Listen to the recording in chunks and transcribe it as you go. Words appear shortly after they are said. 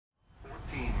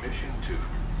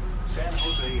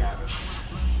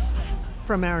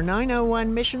From our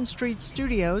 901 Mission Street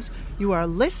studios, you are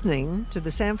listening to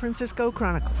the San Francisco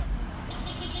Chronicle.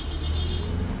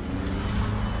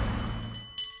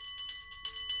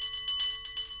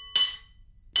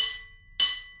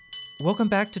 Welcome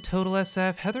back to Total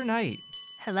SF. Heather Knight.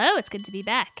 Hello, it's good to be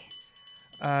back.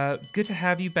 Good to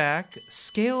have you back.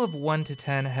 Scale of 1 to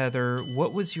 10, Heather,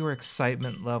 what was your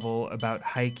excitement level about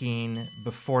hiking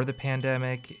before the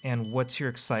pandemic, and what's your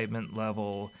excitement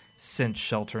level since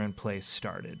shelter-in-place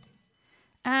started?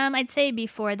 I'd say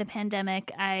before the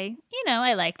pandemic, I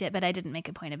liked it, but I didn't make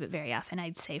a point of it very often.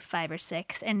 I'd say 5 or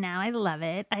 6, and now I love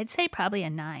it. I'd say probably a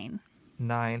 9.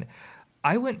 9.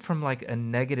 I went from like a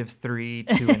 -3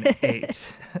 to an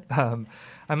 8.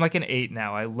 I'm like an 8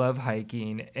 now. I love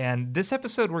hiking. And this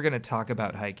episode, we're going to talk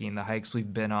about hiking, the hikes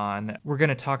we've been on. We're going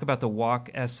to talk about the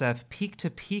Walk SF Peak to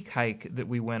Peak hike that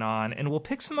we went on. And we'll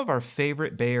pick some of our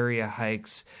favorite Bay Area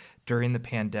hikes during the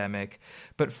pandemic.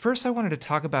 But first, I wanted to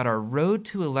talk about our Road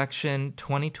to Election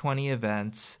 2020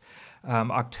 events.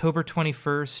 October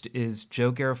 21st is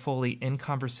Joe Garofoli in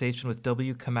conversation with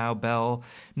W. Kamau Bell.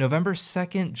 November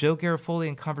 2nd, Joe Garofoli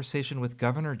in conversation with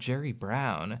Governor Jerry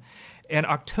Brown. And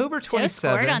October 27th... Joe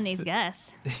scored on these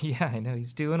guests. Yeah, I know.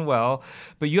 He's doing well.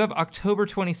 But you have October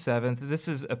 27th. This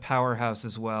is a powerhouse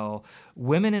as well.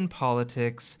 Women in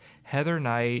Politics, Heather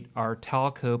Knight,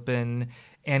 Artal Copen,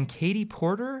 and Katie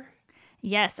Porter.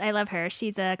 Yes, I love her.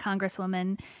 She's a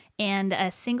congresswoman and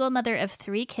a single mother of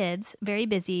 3 kids, very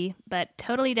busy, but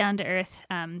totally down to earth,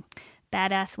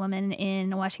 badass woman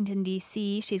in Washington,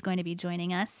 D.C. She's going to be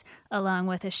joining us, along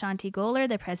with Ashanti Goler,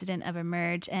 the president of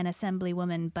Emerge, and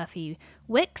Assemblywoman Buffy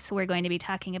Wicks. We're going to be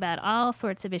talking about all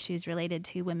sorts of issues related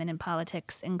to women in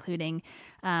politics, including,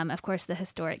 of course, the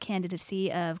historic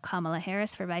candidacy of Kamala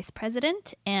Harris for vice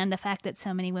president, and the fact that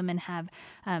so many women have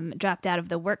dropped out of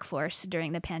the workforce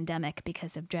during the pandemic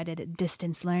because of dreaded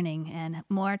distance learning, and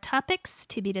more topics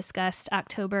to be discussed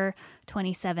October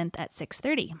 27th at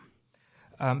 6:30.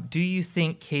 Do you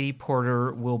think Katie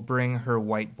Porter will bring her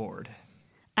whiteboard?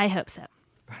 I hope so.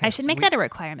 I should make that a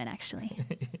requirement, actually.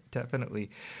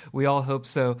 Definitely. We all hope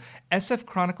so.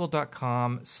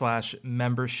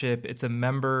 sfchronicle.com/membership. It's a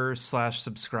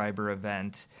member/subscriber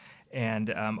event.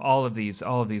 And all of these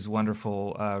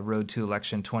wonderful Road to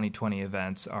Election 2020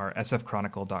 events are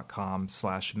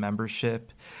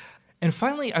sfchronicle.com/membership. And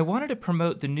finally, I wanted to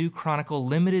promote the new Chronicle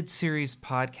limited series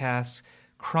podcast,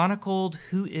 Chronicled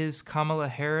Who is Kamala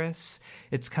Harris.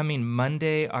 It's coming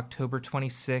Monday, October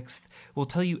 26th. We'll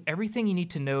tell you everything you need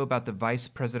to know about the vice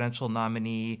presidential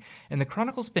nominee. And the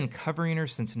Chronicle's been covering her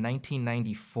since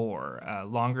 1994,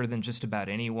 longer than just about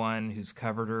anyone who's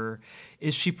covered her.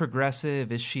 Is she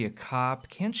progressive? Is she a cop?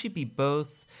 Can she be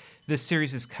both? This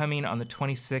series is coming on the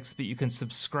 26th, but you can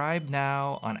subscribe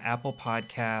now on Apple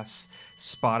Podcasts,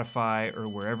 Spotify, or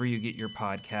wherever you get your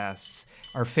podcasts.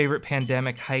 Our favorite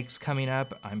pandemic hikes coming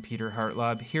up. I'm Peter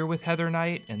Hartlaub, here with Heather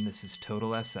Knight, and this is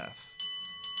Total SF.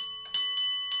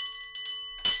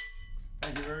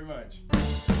 Thank you very much.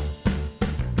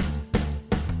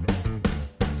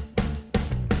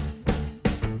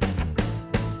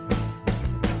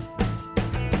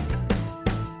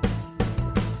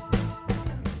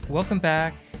 Welcome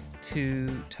back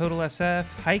to Total SF.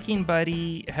 Hiking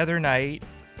buddy, Heather Knight.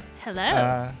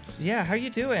 Hello. Yeah, how you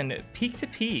doing? Peak to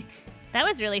peak. That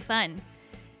was really fun.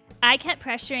 I kept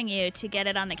pressuring you to get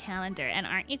it on the calendar, and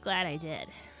aren't you glad I did?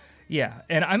 Yeah,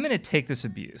 and I'm going to take this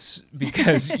abuse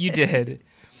because you did.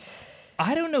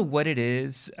 I don't know what it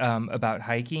is about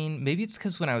hiking. Maybe it's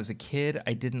because when I was a kid,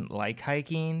 I didn't like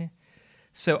hiking.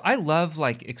 So I love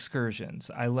like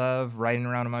excursions. I love riding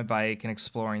around on my bike and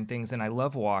exploring things, and I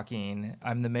love walking.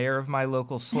 I'm the mayor of my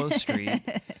local slow street.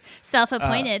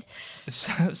 Self-appointed.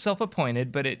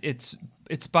 Self-appointed, but it's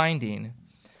binding.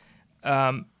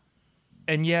 And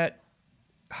yet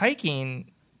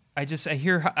hiking, I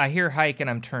hear hike and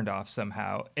I'm turned off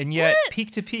somehow. And yet what?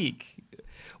 Peak to peak.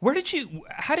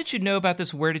 How did you know about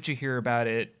this? Where did you hear about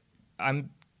it? I'm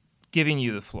giving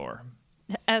you the floor.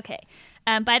 Okay.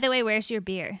 By the way, where's your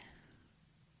beer?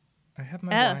 I have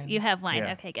my wine. Oh, you have wine.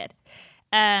 Yeah. Okay, good.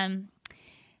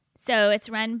 So it's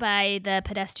run by the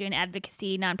pedestrian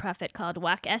advocacy nonprofit called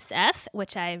Walk SF,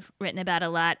 which I've written about a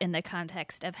lot in the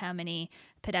context of how many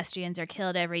pedestrians are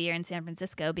killed every year in San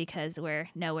Francisco because we're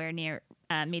nowhere near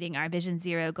meeting our Vision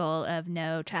Zero goal of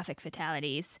no traffic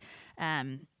fatalities.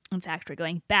 In fact, we're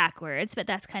going backwards, but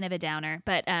that's kind of a downer.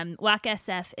 But Walk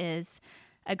SF is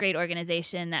a great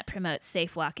organization that promotes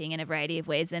safe walking in a variety of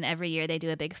ways. And every year they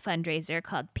do a big fundraiser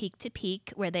called Peak to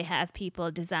Peak, where they have people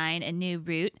design a new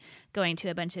route going to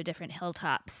a bunch of different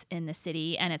hilltops in the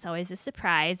city. And it's always a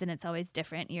surprise, and it's always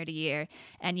different year to year.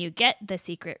 And you get the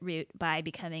secret route by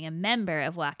becoming a member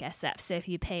of Walk SF. So if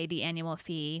you pay the annual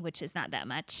fee, which is not that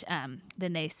much,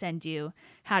 then they send you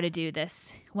how to do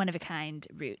this one-of-a-kind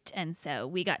route. And so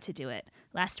we got to do it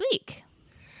last week.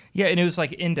 Yeah, and it was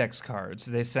like index cards.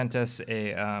 They sent us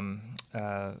a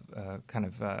kind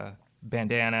of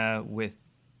bandana with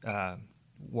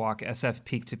Walk SF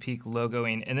Peak to Peak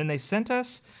logoing, and then they sent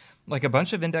us like a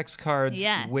bunch of index cards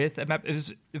with a map. It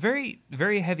was a very,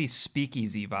 very heavy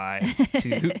speakeasy vibe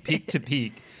to Peak to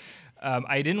Peak.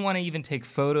 I didn't want to even take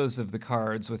photos of the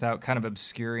cards without kind of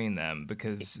obscuring them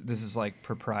because this is like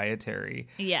proprietary.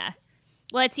 Yeah.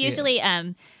 Well, it's usually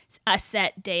a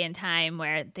set day and time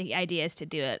where the idea is to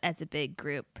do it as a big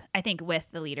group, I think with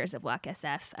the leaders of Walk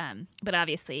SF. But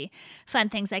obviously, fun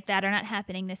things like that are not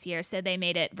happening this year. So they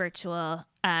made it virtual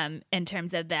in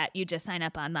terms of that you just sign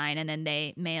up online and then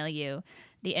they mail you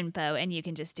the info and you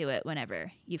can just do it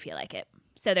whenever you feel like it.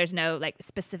 So there's no like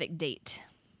specific date.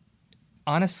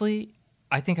 Honestly,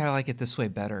 I think I like it this way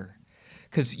better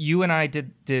because you and I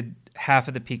did half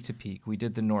of the Peak to Peak. We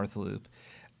did the North Loop.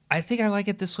 I think I like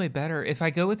it this way better. If I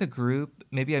go with a group,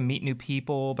 maybe I meet new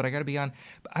people, but I got to be on.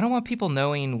 I don't want people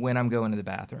knowing when I'm going to the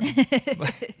bathroom.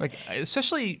 like,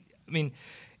 especially, I mean,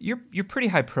 you're pretty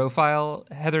high profile,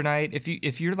 Heather Knight.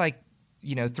 If you're like,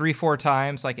 3-4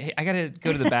 times, like, hey, I got to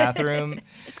go to the bathroom.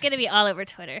 It's going to be all over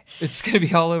Twitter. It's going to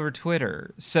be all over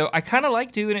Twitter. So I kind of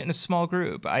like doing it in a small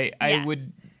group. I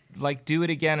would like do it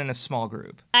again in a small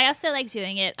group. I also like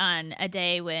doing it on a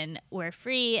day when we're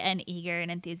free and eager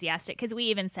and enthusiastic because we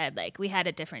even said like we had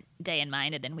a different day in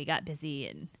mind and then we got busy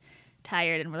and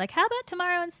tired and we're like, how about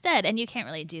tomorrow instead? And you can't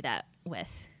really do that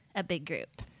with a big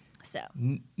group. So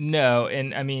no,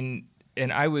 and I mean,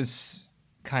 and I was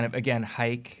kind of again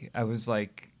hike. I was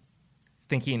like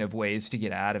thinking of ways to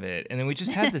get out of it, and then we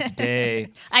just had this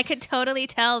day. I could totally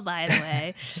tell, by the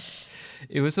way.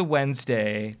 It was a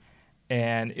Wednesday.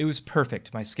 And it was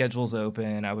perfect. My schedule's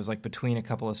open. I was like between a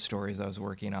couple of stories I was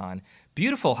working on.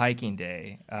 Beautiful hiking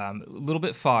day. A little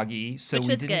bit foggy, so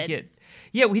we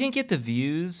didn't get the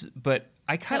views, but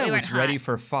I kind of was ready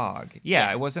for fog.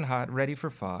 Yeah, it wasn't hot. Ready for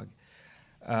fog.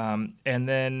 And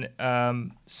then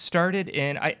started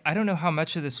in. I don't know how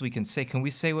much of this we can say. Can we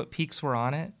say what peaks were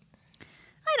on it?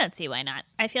 I don't see why not.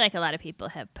 I feel like a lot of people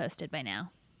have posted by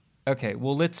now. Okay,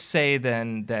 well, let's say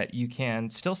then that you can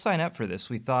still sign up for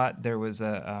this. We thought there was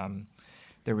a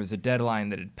deadline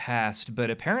that had passed,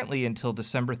 but apparently until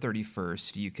December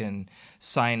 31st, you can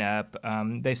sign up.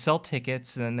 They sell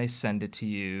tickets, and then they send it to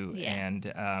you,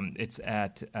 and it's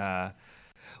at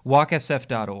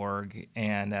walksf.org.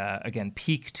 And again,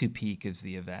 Peak to Peak is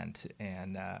the event,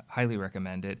 and highly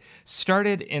recommend it.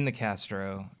 Started in the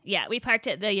Castro. Yeah, we parked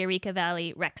at the Eureka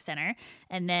Valley Rec Center,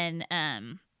 and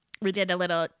then we did a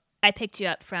little. I picked you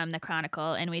up from the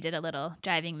Chronicle, and we did a little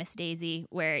driving Miss Daisy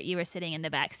where you were sitting in the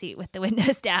back seat with the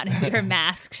windows down and we were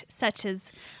masked, such as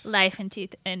life in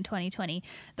 2020.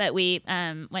 But we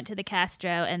went to the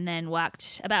Castro and then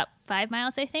walked about 5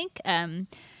 miles, I think,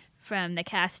 from the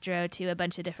Castro to a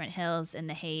bunch of different hills in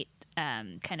the Haight,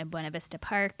 kind of Buena Vista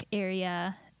Park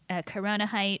area, Corona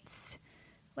Heights.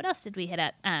 What else did we hit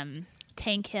up?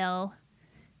 Tank Hill.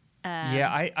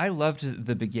 I loved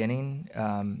the beginning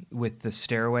with the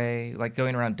stairway, like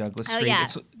going around Douglas Street. Oh, yeah.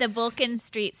 The Vulcan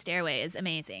Street stairway is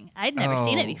amazing. I'd never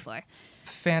seen it before.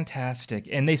 Fantastic.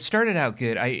 And they started out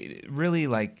good. I really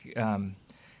like,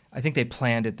 I think they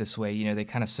planned it this way. They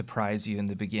kind of surprise you in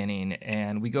the beginning.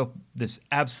 And we go this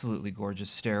absolutely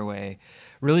gorgeous stairway,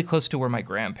 really close to where my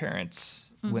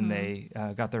grandparents, when they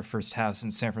got their first house in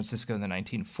San Francisco in the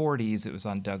 1940s, it was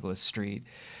on Douglas Street.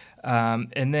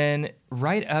 And then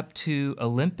right up to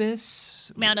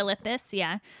Olympus. Mount Olympus,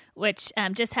 yeah, which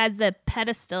just has the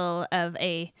pedestal of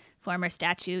a former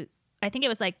statue. I think it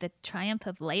was like the Triumph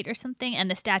of Light or something,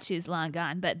 and the statue's long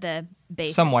gone, but the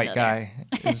base some is white still guy.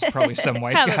 There. It was probably some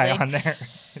white guy on there.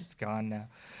 It's gone now.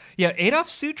 Yeah, Adolf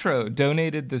Sutro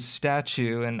donated the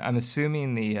statue, and I'm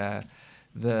assuming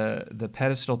the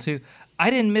pedestal too. I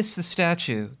didn't miss the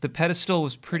statue. The pedestal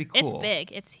was pretty cool. It's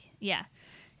big.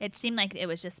 It seemed like it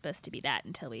was just supposed to be that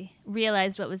until we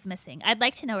realized what was missing. I'd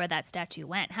like to know where that statue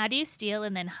went. How do you steal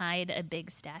and then hide a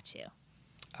big statue?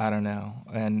 I don't know.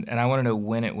 And I want to know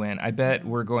when it went. I bet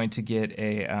we're going to get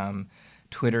a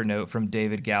Twitter note from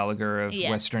David Gallagher of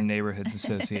Western Neighborhoods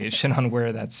Association on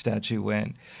where that statue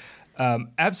went.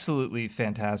 Absolutely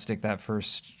fantastic, that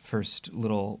first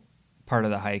little part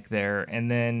of the hike there. And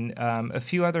then a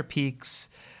few other peaks.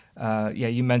 Yeah,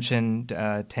 you mentioned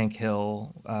Tank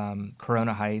Hill,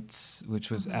 Corona Heights, which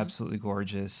was absolutely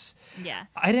gorgeous. Yeah.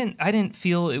 I didn't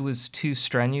feel it was too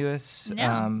strenuous.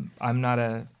 No. I'm not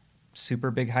a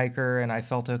super big hiker, and I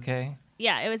felt okay.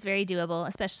 Yeah, it was very doable,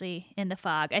 especially in the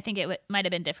fog. I think it might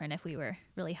have been different if we were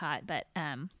really hot, but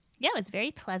yeah, it was very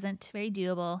pleasant, very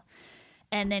doable.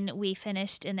 And then we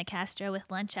finished in the Castro with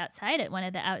lunch outside at one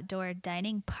of the outdoor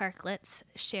dining parklets,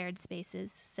 shared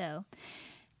spaces. So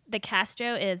the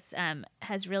Castro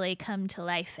has really come to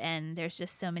life, and there's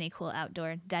just so many cool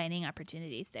outdoor dining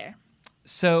opportunities there.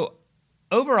 So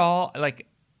overall, like,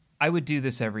 I would do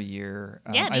this every year.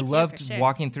 Yeah, me I too, loved for sure.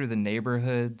 walking through the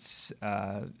neighborhoods,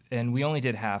 and we only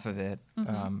did half of it.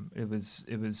 It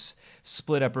was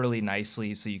split up really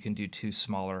nicely, so you can do 2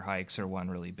 smaller hikes or 1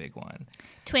 really big one.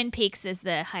 Twin Peaks is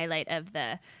the highlight of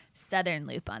the southern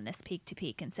loop on this peak to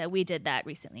peak, and so we did that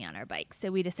recently on our bikes. So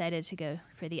we decided to go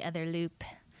for the other loop.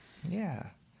 Yeah.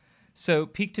 So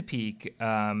peak to peak,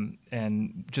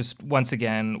 and just once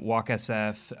again, Walk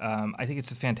SF. I think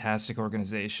it's a fantastic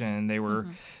organization. They were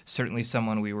certainly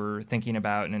someone we were thinking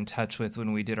about and in touch with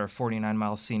when we did our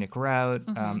 49-mile scenic route.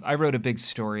 I wrote a big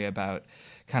story about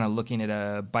kind of looking at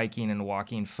a biking and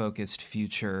walking focused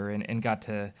future, and got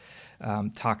to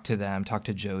talk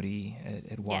to Jody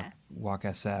at Walk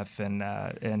SF,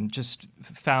 and just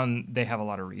found they have a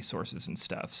lot of resources and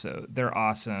stuff. So they're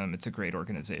awesome. It's a great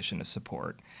organization to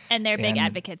support. And they're big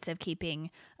advocates of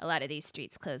keeping a lot of these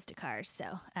streets closed to cars.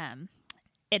 So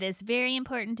it is very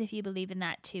important, if you believe in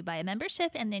that, to buy a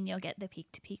membership, and then you'll get the peak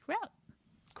to peak route.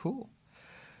 Cool.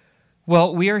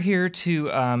 Well, we are here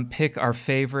to pick our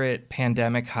favorite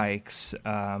pandemic hikes.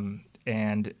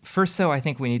 And first, though, I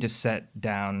think we need to set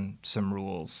down some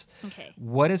rules. Okay.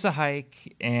 What is a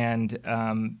hike, and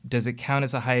does it count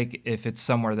as a hike if it's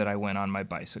somewhere that I went on my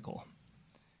bicycle?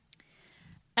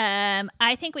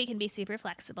 I think we can be super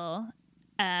flexible.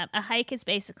 A hike is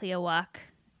basically a walk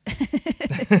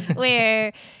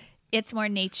where it's more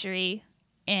naturey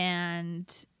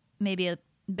and maybe a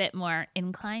bit more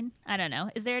incline. I don't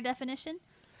know. Is there a definition?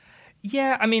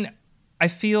 Yeah, I mean, I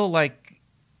feel like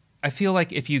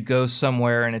if you go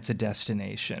somewhere and it's a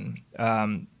destination,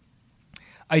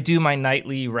 I do my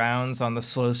nightly rounds on the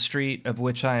slow street, of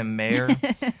which I am mayor,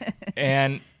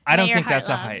 and I don't think that's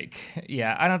a hike.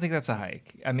 Yeah, I don't think that's a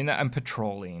hike. I mean, I'm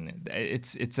patrolling.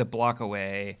 It's a block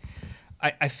away.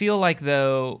 I feel like,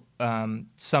 though,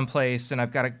 someplace, and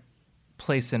I've got a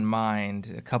place in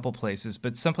mind, a couple places,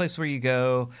 but someplace where you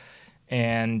go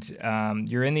and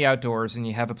you're in the outdoors and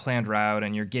you have a planned route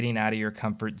and you're getting out of your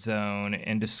comfort zone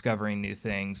and discovering new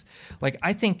things. Like,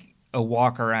 I think a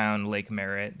walk around Lake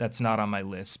Merritt, that's not on my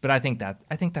list, but I think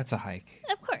that's a hike.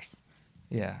 Of course.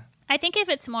 Yeah. I think if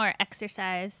it's more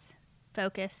exercise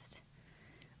focused,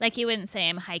 like you wouldn't say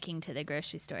I'm hiking to the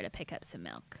grocery store to pick up some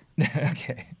milk.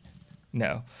 Okay.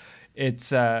 No.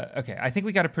 It's okay. I think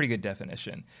we got a pretty good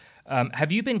definition.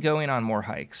 Have you been going on more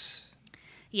hikes?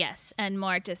 Yes, and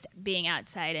more just being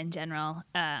outside in general.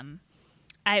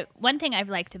 One thing I've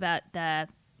liked about the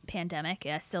pandemic,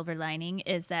 a silver lining,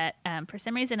 is that for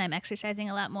some reason I'm exercising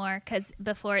a lot more, because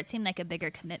before it seemed like a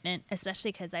bigger commitment,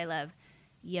 especially because I love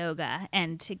yoga,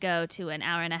 and to go to an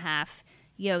hour and a half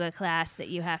yoga class that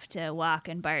you have to walk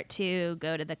and BART to,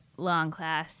 go to the long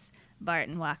class, BART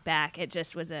and walk back, it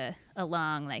just was a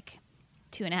long, like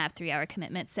 2.5, 3 hour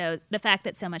commitment. So the fact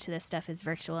that so much of this stuff is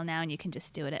virtual now and you can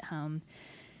just do it at home,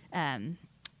 I'm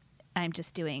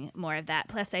just doing more of that.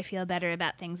 Plus, I feel better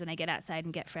about things when I get outside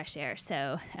and get fresh air.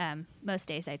 So most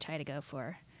days I try to go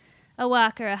for a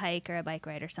walk or a hike or a bike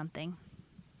ride or something.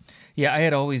 Yeah, I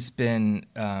had always been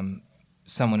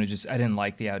someone who I didn't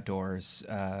like the outdoors.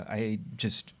 I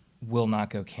just will not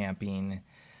go camping.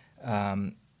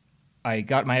 I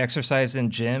got my exercise in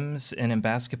gyms and in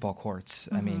basketball courts.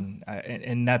 I mean,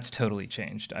 and that's totally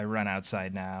changed. I run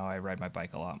outside now. I ride my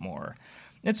bike a lot more.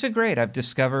 It's been great. I've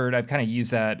kind of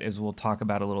used that, as we'll talk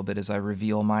about a little bit as I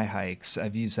reveal my hikes.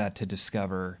 I've used that to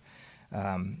discover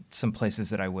some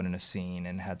places that I wouldn't have seen,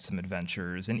 and had some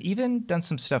adventures, and even done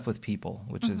some stuff with people,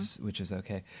 which is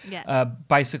okay. Yeah.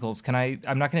 Bicycles. I'm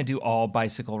not going to do all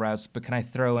bicycle routes, but can I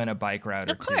throw in a bike route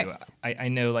or two? Of course. I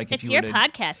know, like, if it's you your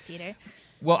podcast, Peter.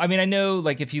 Well, I mean, I know,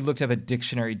 like, if you looked up a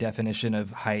dictionary definition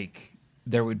of hike,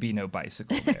 there would be no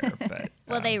bicycle there. But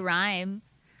Well, they rhyme.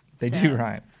 They do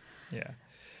rhyme. Yeah.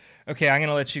 Okay, I'm going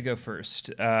to let you go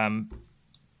first.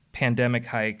 Pandemic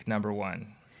hike number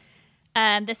 1.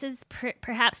 This is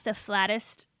perhaps the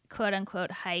flattest,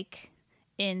 quote-unquote, hike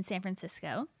in San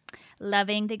Francisco.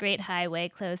 Loving the Great Highway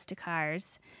closed to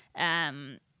cars.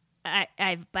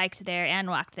 I've biked there and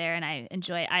walked there, and I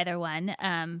enjoy either one.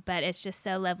 But it's just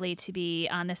so lovely to be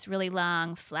on this really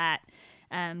long, flat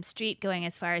street going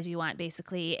as far as you want,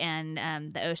 basically, and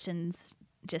the ocean's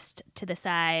just to the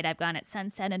side. I've gone at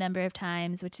sunset a number of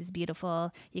times, which is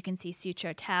beautiful. You can see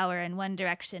Sutro Tower in one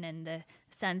direction and the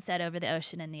sunset over the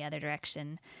ocean in the other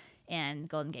direction, and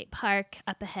Golden Gate Park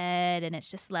up ahead, and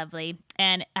it's just lovely.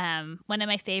 And one of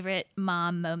my favorite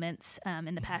mom moments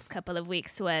in the past couple of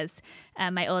weeks was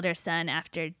my older son,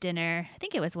 after dinner, I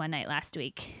think it was one night last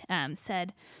week,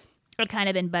 said I'd kind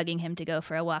of been bugging him to go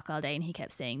for a walk all day, and he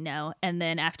kept saying no. And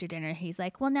then after dinner, he's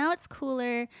like, well, now it's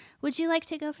cooler. Would you like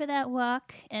to go for that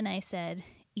walk? And I said,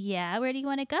 yeah, where do you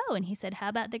want to go? And he said, how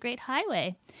about the Great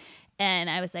Highway?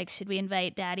 And I was like, should we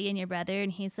invite Daddy and your brother?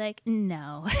 And he's like,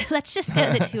 no, let's just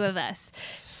go the two of us.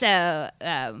 So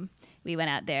we went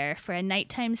out there for a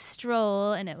nighttime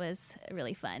stroll, and it was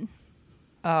really fun.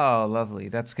 Oh, lovely.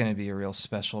 That's going to be a real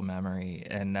special memory.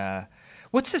 And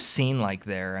what's the scene like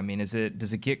there? I mean, does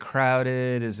it get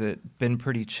crowded? Has it been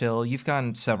pretty chill? You've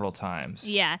gone several times.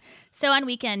 Yeah. So on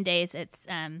weekend days, it's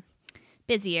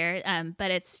busier, but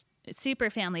it's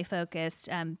super family focused.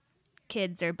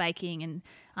 Kids are biking and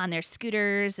on their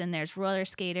scooters, and there's roller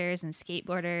skaters and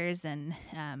skateboarders and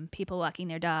people walking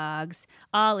their dogs,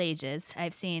 all ages.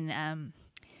 I've seen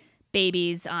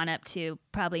babies on up to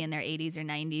probably in their 80s or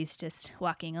 90s just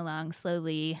walking along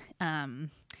slowly.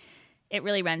 It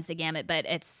really runs the gamut, but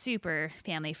it's super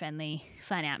family-friendly,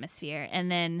 fun atmosphere. And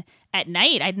then at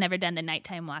night, I'd never done the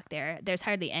nighttime walk there. There's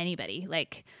hardly anybody.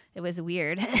 Like, it was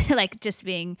weird. Like, just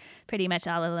being pretty much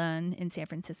all alone in San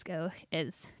Francisco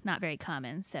is not very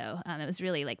common. So it was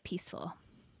really, like, peaceful.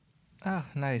 Oh,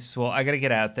 nice. Well, I got to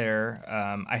get out there.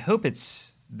 I hope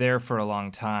it's there for a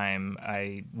long time.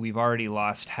 We've already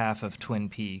lost half of Twin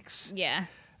Peaks. Yeah.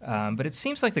 But it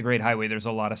seems like the Great Highway, there's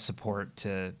a lot of support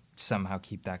to somehow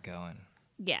keep that going.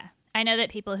 Yeah. I know that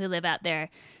people who live out there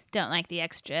don't like the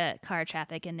extra car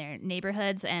traffic in their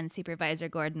neighborhoods, and Supervisor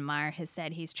Gordon Marr has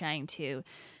said he's trying to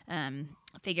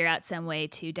figure out some way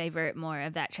to divert more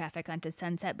of that traffic onto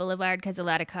Sunset Boulevard, because a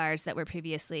lot of cars that were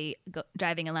previously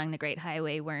driving along the Great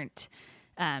Highway weren't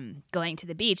going to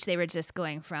the beach. They were just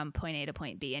going from point A to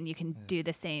point B, and you can do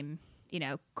the same,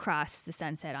 cross the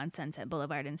sunset on Sunset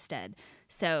Boulevard instead.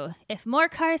 So if more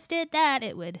cars did that,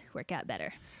 it would work out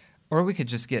better. Or we could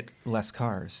just get less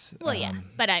cars. Well, yeah,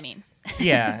 but I mean.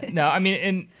 Yeah, no, I mean,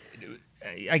 and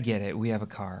I get it. We have a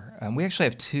car. We actually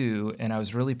have two, and I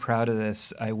was really proud of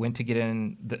this. I went to get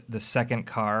in the second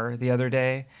car the other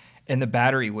day, and the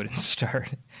battery wouldn't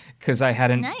start because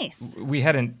we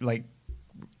hadn't like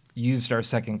used our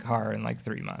second car in like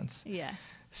 3 months. Yeah.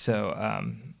 So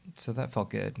that felt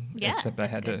good. Yeah, except I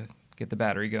had to get the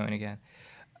battery going again.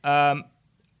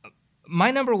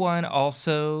 My number one,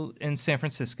 also in San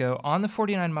Francisco, on the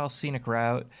 49 Mile Scenic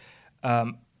Route,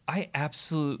 I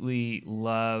absolutely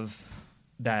love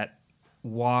that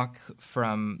walk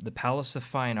from the Palace of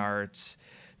Fine Arts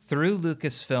through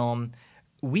Lucasfilm.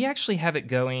 We actually have it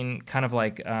going kind of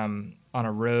like on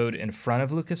a road in front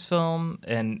of Lucasfilm,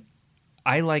 and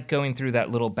I like going through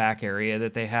that little back area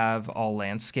that they have all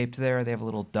landscaped there. They have a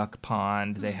little duck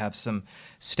pond. They have some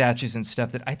statues and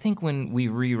stuff that I think when we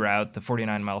reroute the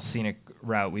 49 Mile Scenic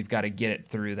Route, we've got to get it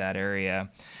through that area.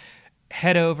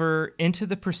 Head over into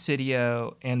the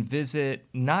Presidio and visit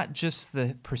not just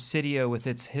the Presidio with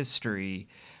its history,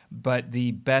 but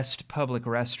the best public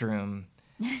restroom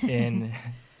in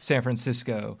San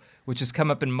Francisco, which has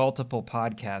come up in multiple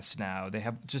podcasts now. They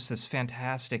have just this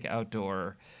fantastic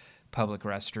outdoor public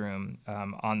restroom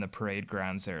on the parade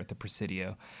grounds there at the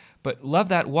Presidio. But love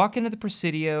that. Walk into the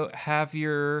Presidio, have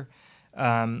your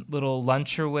little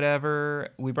lunch or whatever.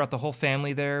 We brought the whole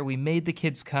family there. We made the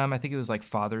kids come. I think it was like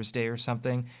Father's Day or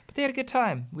something. But they had a good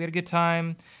time. We had a good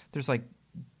time. There's like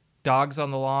dogs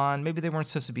on the lawn. Maybe they weren't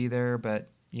supposed to be there, but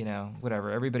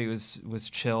whatever. Everybody was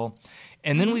chill.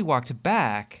 And then we walked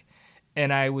back,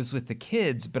 and I was with the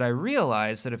kids, but I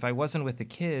realized that if I wasn't with the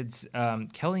kids,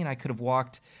 Kelly and I could have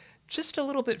walked just a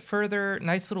little bit further,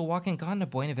 nice little walk, and gone to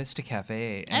Buena Vista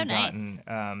Cafe and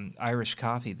gotten Irish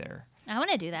coffee there. I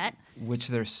want to do that. Which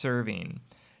they're serving.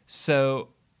 So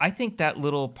I think that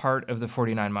little part of the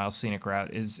 49 Mile Scenic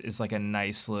Route is like a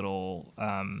nice little,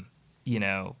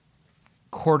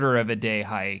 quarter of a day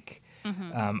hike.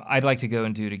 Mm-hmm. I'd like to go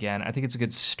and do it again. I think it's a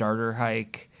good starter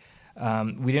hike.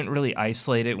 We didn't really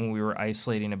isolate it when we were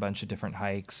isolating a bunch of different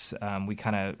hikes. We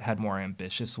kind of had more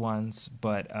ambitious ones,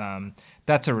 but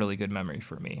that's a really good memory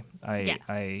for me.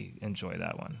 I enjoy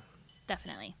that one.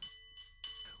 Definitely.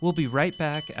 We'll be right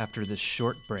back after this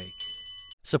short break.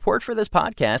 Support for this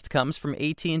podcast comes from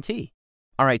AT&T.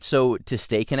 All right, so to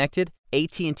stay connected,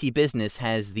 AT&T Business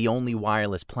has the only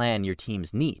wireless plan your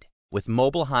teams need. With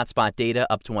mobile hotspot data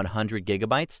up to 100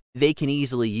 gigabytes, they can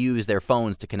easily use their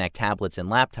phones to connect tablets and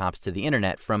laptops to the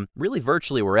internet from really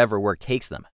virtually wherever work takes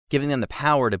them, giving them the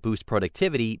power to boost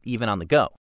productivity even on the go.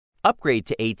 Upgrade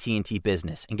to AT&T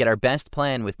Business and get our best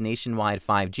plan with nationwide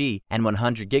 5G and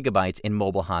 100 gigabytes in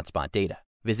mobile hotspot data.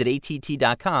 Visit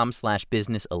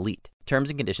att.com/business elite. Terms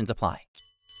and conditions apply.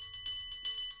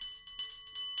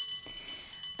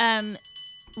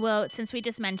 Well, since we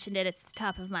just mentioned it, it's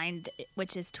top of mind,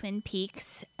 which is Twin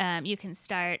Peaks. You can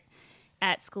start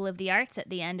at School of the Arts at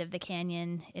the end of the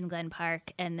canyon in Glen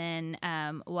Park and then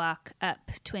walk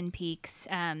up Twin Peaks.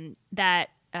 That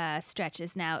stretch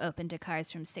is now open to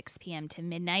cars from 6 p.m. to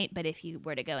midnight, but if you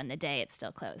were to go in the day, it's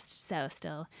still closed. So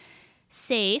still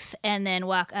safe, and then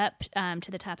walk up to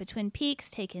the top of Twin Peaks,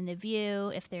 take in the view,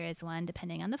 if there is one,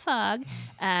 depending on the fog,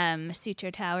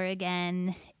 Sutro Tower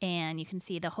again, and you can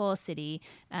see the whole city,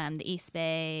 the East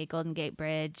Bay, Golden Gate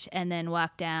Bridge, and then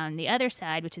walk down the other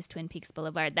side, which is Twin Peaks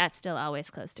Boulevard. That's still always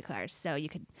closed to cars, so you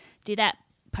could do that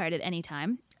part at any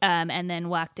time, and then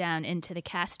walk down into the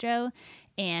Castro.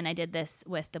 And I did this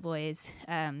with the boys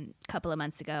a couple of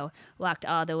months ago, walked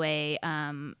all the way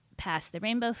past the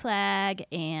rainbow flag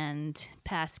and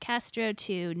past Castro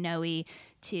to Noe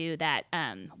to that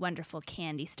wonderful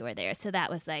candy store there. So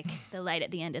that was like the light at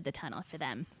the end of the tunnel for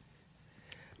them.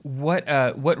 What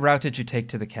route did you take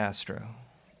to the Castro?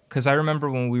 Because I remember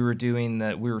when we were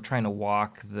we were trying to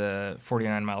walk the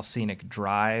 49 Mile Scenic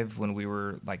Drive when we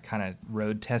were like kind of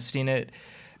road testing it.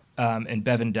 And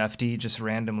Bevan Dufty just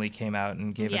randomly came out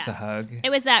and gave us a hug.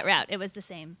 It was that route. It was the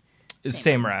same.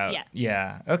 Same route.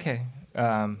 Yeah. Okay.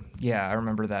 I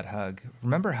remember that hug.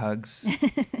 Remember hugs?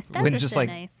 Those when are just so like,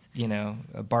 nice.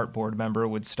 A BART board member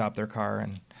would stop their car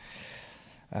and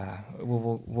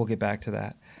we'll get back to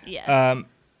that. Yeah.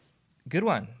 Good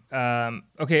one.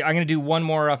 Okay, I'm going to do one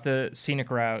more off the scenic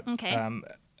route. Okay.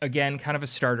 Again, kind of a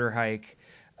starter hike.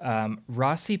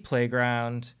 Rossi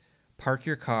Playground, park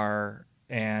your car,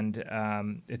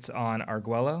 and it's on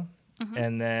Arguello. Mm-hmm.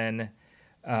 And then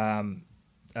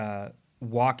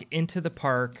walk into the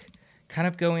park, kind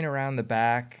of going around the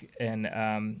back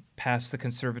and past the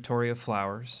Conservatory of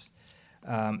Flowers.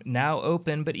 Now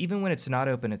open, but even when it's not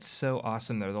open, it's so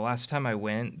awesome there. The last time I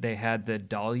went, they had the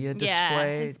dahlia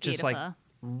display, it's just beautiful. like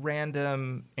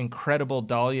random, incredible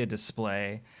dahlia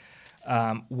display.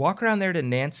 Walk around there to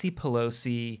Nancy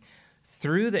Pelosi,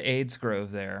 through the AIDS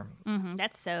Grove there. Mm-hmm.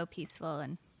 That's so peaceful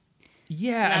and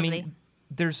lovely. I mean,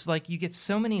 there's like, you get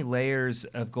so many layers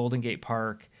of Golden Gate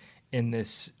Park in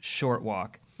this short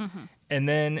walk. Mm-hmm. And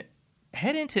then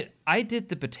I did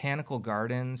the Botanical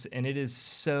Gardens, and it is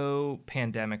so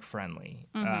pandemic friendly.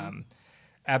 Mm-hmm.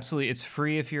 Absolutely. It's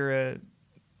free if you're a,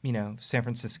 San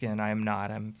Franciscan. I am not.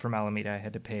 I'm from Alameda. I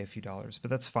had to pay a few dollars, but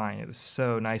that's fine. It was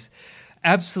so nice.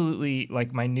 Absolutely,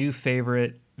 like my new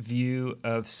favorite view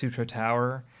of Sutro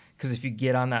Tower, because if you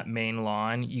get on that main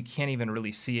lawn, you can't even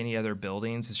really see any other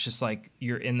buildings. It's just like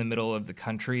you're in the middle of the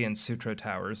country and Sutro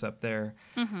Tower's up there.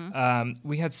 Mm-hmm.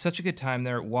 We had such a good time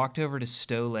there. Walked over to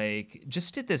Stowe Lake.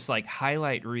 Just did this like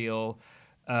highlight reel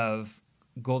of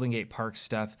Golden Gate Park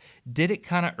stuff. Did it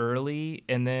kind of early,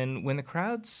 and then when the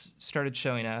crowds started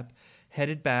showing up,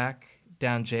 headed back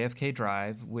down JFK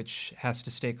Drive, which has to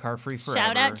stay car-free forever.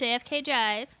 Shout out JFK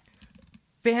Drive.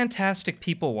 Fantastic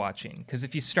people watching, because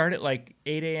if you start at like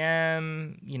 8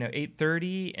 a.m.,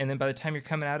 8:30, and then by the time you're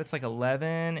coming out, it's like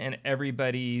 11, and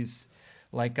everybody's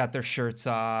like got their shirts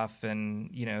off and,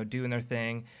 doing their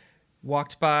thing.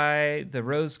 Walked by the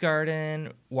Rose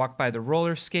Garden, walked by the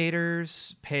roller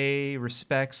skaters, pay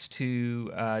respects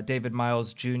to David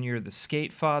Miles Jr., the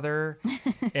skate father,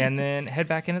 and then head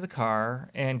back into the car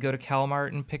and go to Calmart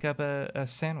and pick up a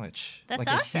sandwich. That's like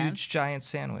awesome. A huge, giant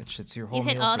sandwich. It's your whole You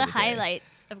hit meal all for the day. highlights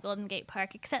of Golden Gate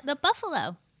Park except the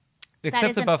buffalo.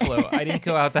 Except the buffalo. I didn't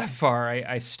go out that far.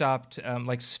 I stopped,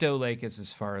 like Stowe Lake is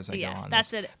as far as I go on that's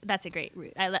this. that's a great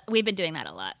route. We've been doing that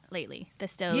a lot lately. The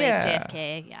Stowe Lake,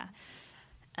 JFK,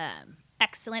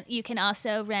 excellent. You can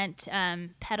also rent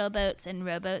pedal boats and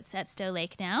rowboats at Stowe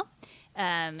Lake now.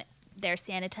 They're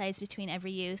sanitized between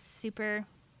every use. Super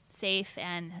safe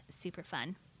and super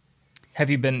fun.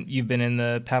 You've been in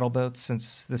the paddle boats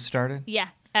since this started? Yeah,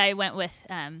 I went with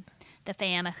the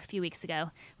fam a few weeks ago.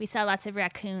 We saw lots of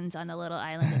raccoons on the little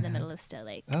island in the middle of Stowe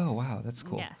Lake. Oh, wow. That's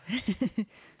cool. Yeah.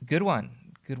 Good one.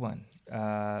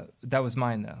 That was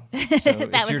mine, though. So that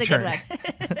it's was your a turn.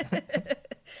 good one.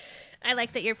 I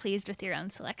like that you're pleased with your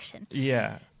own selection.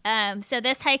 Yeah. So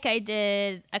this hike I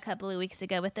did a couple of weeks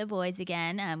ago with the boys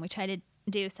again. We tried to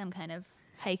do some kind of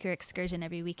hiker excursion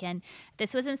every weekend.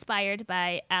 This was inspired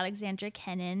by Alexandra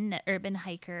Kennan, the urban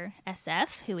hiker SF,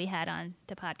 who we had on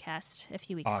the podcast a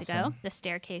few weeks ago, the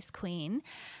staircase queen.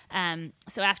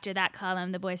 So after that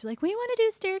column, the boys were like, we want to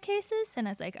do staircases. And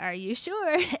I was like, are you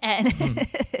sure? And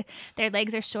their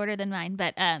legs are shorter than mine.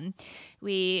 But a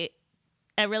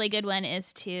really good one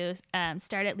is to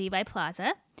start at Levi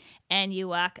Plaza, and you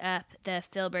walk up the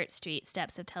Filbert Street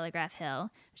steps of Telegraph Hill,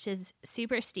 which is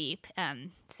super steep.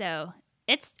 So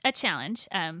it's a challenge,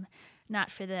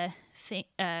 not for the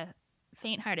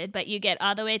faint-hearted, but you get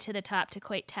all the way to the top to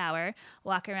Coit Tower,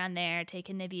 walk around there, take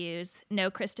in the views. No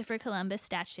Christopher Columbus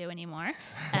statue anymore,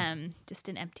 just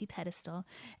an empty pedestal,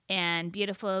 and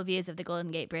beautiful views of the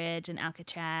Golden Gate Bridge and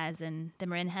Alcatraz and the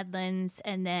Marin Headlands.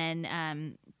 And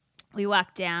then we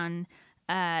walked down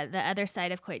the other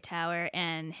side of Coit Tower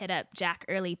and hit up Jack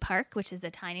Early Park, which is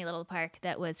a tiny little park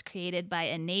that was created by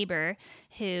a neighbor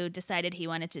who decided he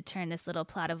wanted to turn this little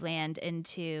plot of land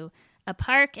into a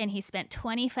park, and he spent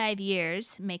 25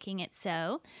 years making it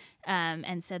so.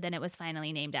 And so then it was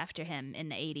finally named after him in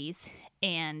the 80s.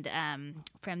 And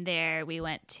from there, we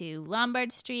went to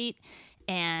Lombard Street,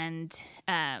 and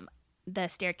the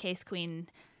staircase queen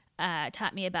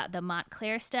taught me about the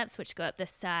Montclair steps, which go up the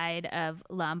side of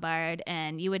Lombard,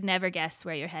 and you would never guess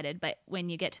where you're headed, but when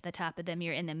you get to the top of them,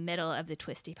 you're in the middle of the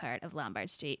twisty part of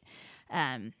Lombard Street.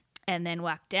 And then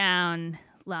walk down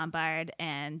Lombard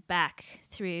and back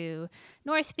through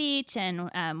North Beach and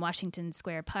Washington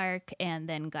Square Park, and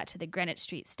then got to the Greenwich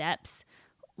Street steps.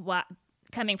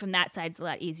 Coming from that side is a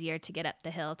lot easier to get up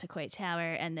the hill to Coit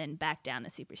Tower, and then back down the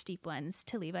super steep ones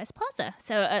to Levi's Plaza.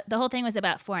 So the whole thing was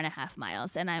about 4.5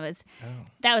 miles, and that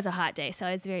was a hot day, so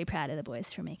I was very proud of the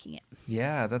boys for making it.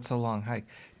 Yeah, that's a long hike.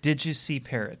 Did you see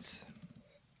parrots?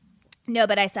 No,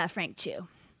 but I saw Frank Chu.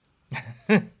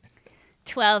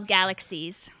 12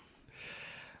 galaxies.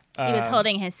 He was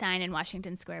holding his sign in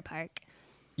Washington Square Park.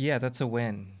 Yeah, that's a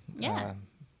win. Yeah.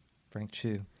 Frank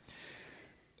Chu.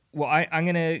 Well, I'm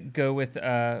going to go with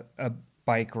a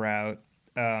bike route.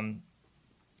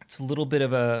 It's a little bit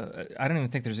of I don't even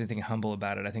think there's anything humble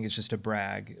about it. I think it's just a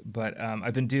brag. But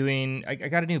I've been doing, I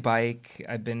got a new bike.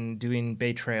 I've been doing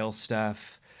Bay Trail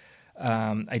stuff.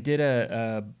 I did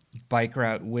a bike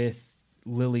route with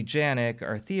Lily Janik,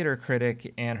 our theater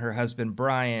critic, and her husband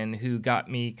Brian, who got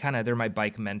me they're my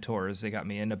bike mentors. They got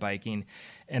me into biking.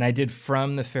 And I did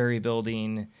from the Ferry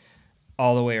Building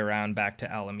all the way around back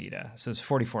to Alameda. So it's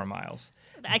 44 miles.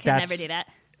 I could never do that.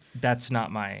 That's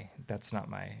not my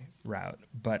route.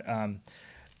 But I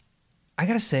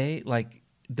got to say, like,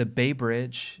 the Bay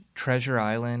Bridge, Treasure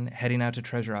Island, heading out to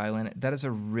Treasure Island, that is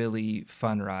a really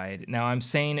fun ride. Now, I'm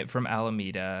saying it from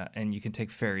Alameda, and you can take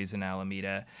ferries in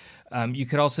Alameda. You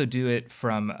could also do it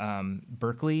from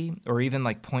Berkeley or even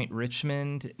like Point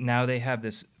Richmond. Now they have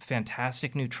this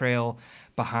fantastic new trail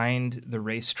behind the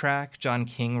racetrack. John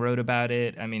King wrote about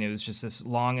it. I mean, it was just this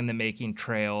long in the making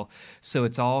trail. So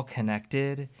it's all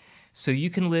connected. So you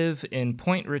can live in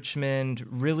Point Richmond.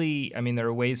 Really, I mean, there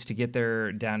are ways to get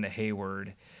there down to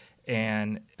Hayward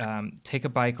and take a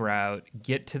bike route,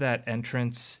 get to that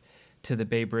entrance to the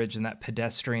Bay Bridge and that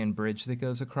pedestrian bridge that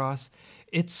goes across.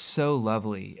 It's so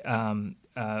lovely.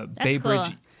 Bay Bridge.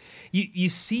 Cool. You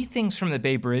see things from the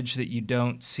Bay Bridge that you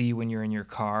don't see when you're in your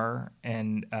car.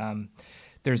 And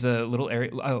there's a little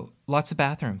area. Oh, lots of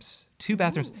bathrooms. 2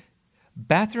 bathrooms. Ooh.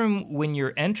 Bathroom when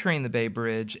you're entering the Bay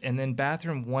Bridge, and then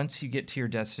bathroom once you get to your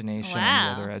destination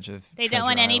on the other edge of They Treasure don't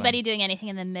want Island. anybody doing anything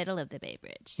in the middle of the Bay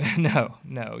Bridge.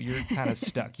 No, you're kind of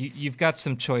stuck. You've got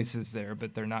some choices there,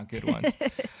 but they're not good ones.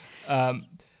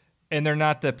 And they're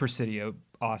not the Presidio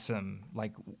awesome,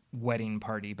 like, wedding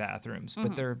party bathrooms,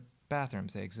 but they're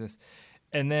bathrooms. They exist.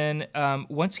 And then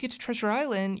once you get to Treasure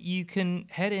Island, you can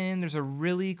head in. There's a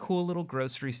really cool little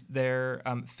grocery there.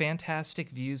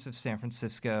 Fantastic views of San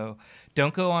Francisco.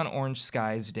 Don't go on Orange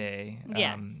Skies Day.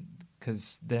 Yeah.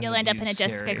 Because then You'll end up in a scary.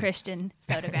 Jessica Christian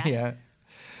photograph. Yeah.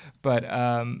 But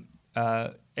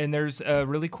and there's a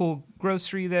really cool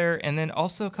grocery there, and then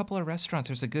also a couple of restaurants.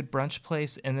 There's a good brunch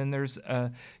place, and then there's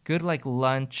a good like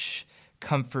lunch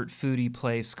comfort foodie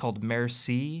place called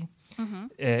Merci. Mm-hmm.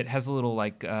 It has a little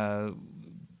like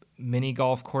mini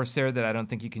golf course there that I don't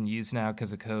think you can use now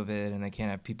because of COVID, and they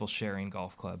can't have people sharing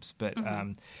golf clubs. But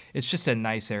it's just a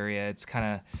nice area. It's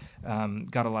kind of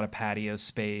got a lot of patio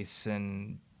space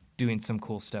and doing some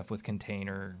cool stuff with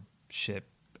container ship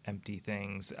empty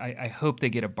things. I hope they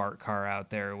get a BART car out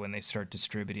there when they start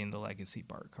distributing the legacy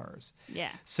BART cars. Yeah.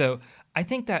 So I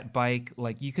think that bike,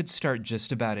 like, you could start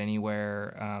just about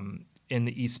anywhere in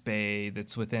the East Bay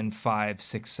that's within 5,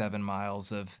 6, 7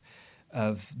 miles of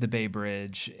the Bay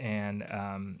Bridge, and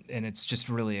it's just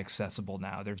really accessible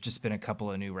now. There've just been a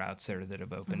couple of new routes there that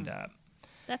have opened up.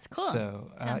 That's cool.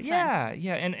 So Sounds yeah,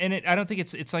 and I don't think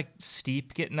it's like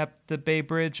steep getting up the Bay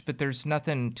Bridge, but there's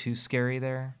nothing too scary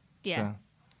there. Yeah.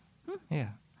 So, yeah.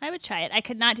 I would try it. I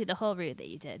could not do the whole route that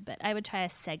you did, but I would try a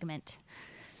segment.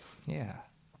 Yeah.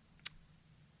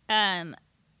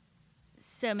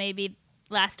 So maybe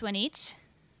last one each.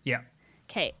 Yeah.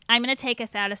 Okay, I'm going to take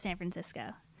us out of San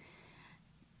Francisco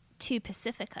to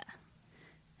Pacifica.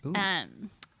 Ooh.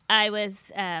 I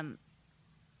was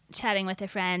chatting with a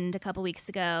friend a couple weeks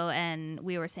ago, and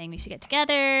we were saying we should get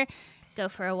together, go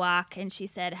for a walk, and she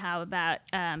said, how about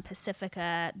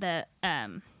Pacifica,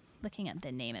 looking up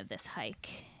the name of this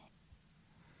hike.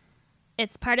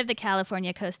 It's part of the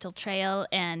California Coastal Trail,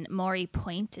 and Maury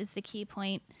Point is the key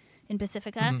point in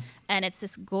Pacifica, and it's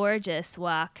this gorgeous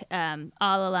walk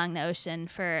all along the ocean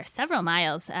for several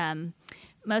miles.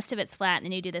 Most of it's flat, and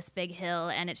then you do this big hill,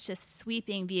 and it's just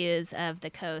sweeping views of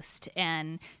the coast.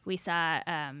 And we saw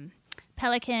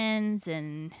pelicans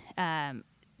and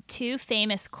two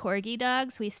famous corgi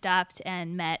dogs. We stopped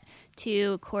and met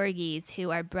two corgis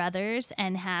who are brothers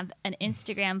and have an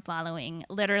Instagram following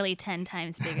literally 10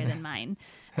 times bigger than mine.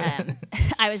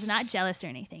 I was not jealous or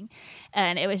anything.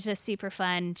 And it was just super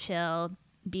fun, chill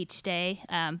beach day,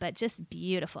 but just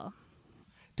beautiful.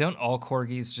 Don't all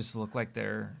corgis just look like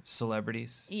they're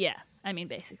celebrities? Yeah, I mean,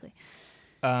 basically.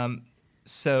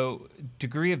 So,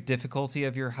 degree of difficulty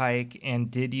of your hike,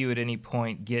 and did you at any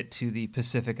point get to the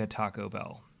Pacifica Taco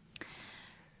Bell?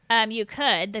 You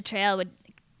could. The trail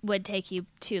would take you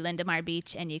to Lindemar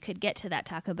Beach, and you could get to that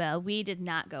Taco Bell. We did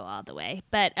not go all the way,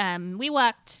 but we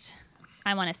walked,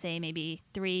 I want to say maybe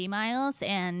 3 miles,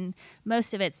 and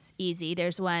most of it's easy.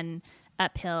 There's one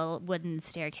uphill wooden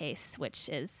staircase, which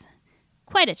is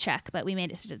quite a trek, but we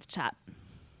made it to the top.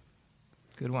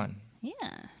 Good one.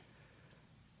 Yeah.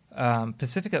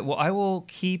 Pacifica. Well, I will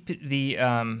keep the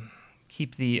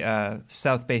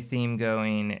South Bay theme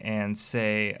going and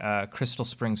say Crystal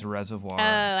Springs Reservoir. Oh,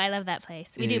 I love that place.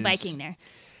 We do biking there.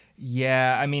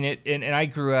 Yeah, I mean, and I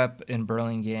grew up in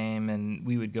Burlingame, and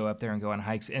we would go up there and go on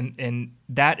hikes, and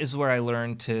that is where I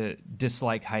learned to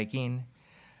dislike hiking.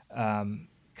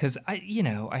 Because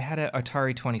I had an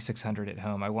Atari 2600 at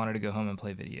home. I wanted to go home and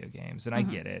play video games, and I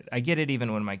get it. I get it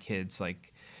even when my kids,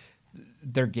 like,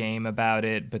 they're game about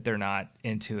it, but they're not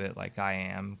into it like I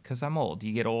am, because I'm old.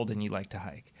 You get old and you like to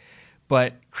hike.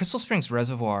 But Crystal Springs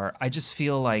Reservoir, I just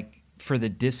feel like for the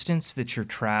distance that you're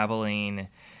traveling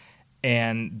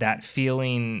and that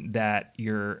feeling that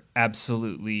you're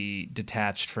absolutely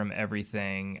detached from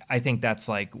everything, I think that's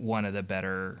like one of the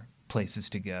better places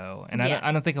to go. And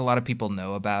I don't think a lot of people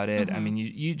know about it. I mean,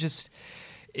 you just...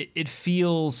 It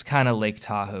feels kind of Lake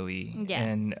Tahoe-y,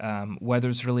 and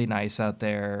weather's really nice out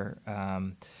there.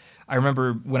 I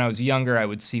remember when I was younger, I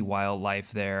would see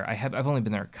wildlife there. I've only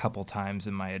been there a couple times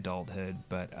in my adulthood,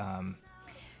 but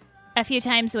a few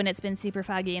times when it's been super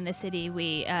foggy in the city,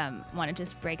 we want to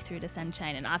just break through to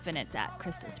sunshine, and often it's at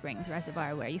Crystal Springs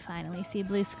Reservoir where you finally see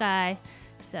blue sky.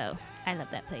 So I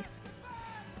love that place.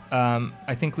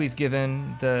 I think we've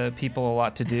given the people a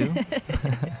lot to do.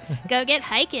 Go get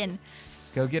hiking.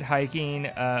 Go get hiking.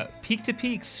 Peak to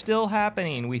Peak still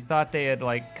happening. We thought they had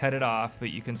cut it off,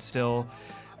 but you can still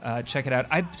check it out.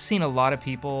 I've seen a lot of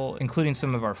people, including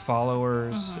some of our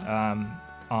followers,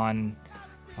 on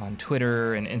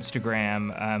Twitter and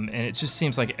Instagram, and it just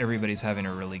seems like everybody's having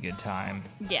a really good time.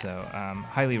 Yeah. So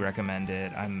highly recommend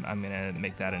it. I'm gonna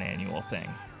make that an annual thing.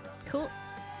 Cool.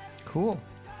 Cool.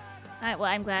 All right.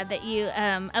 Well, I'm glad that you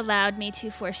allowed me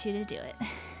to force you to do it.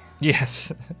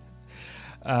 Yes.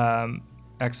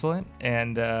 Excellent,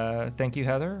 and thank you,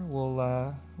 Heather.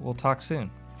 We'll talk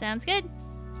soon. Sounds good.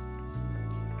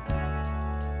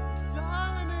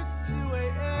 Darling, it's 2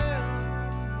 a.m.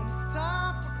 and it's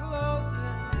time for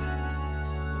closing.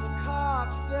 The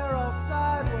cops, they're all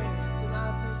sideways, and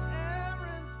I think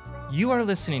Aaron's broke. You are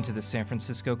listening to the San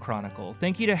Francisco Chronicle.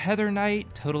 Thank you to Heather Knight.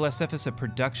 Total SF is a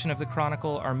production of the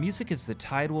Chronicle. Our music is The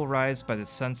Tide Will Rise by the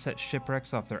Sunset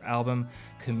Shipwrecks off their album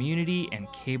Community, and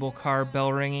Cable Car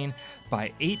Bell Ringing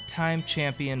by 8-time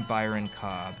champion Byron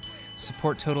Cobb.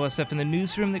 Support Total SF in the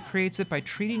newsroom that creates it by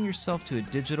treating yourself to a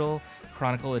digital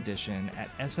Chronicle edition at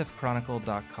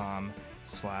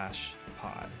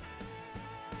sfchronicle.com/pod.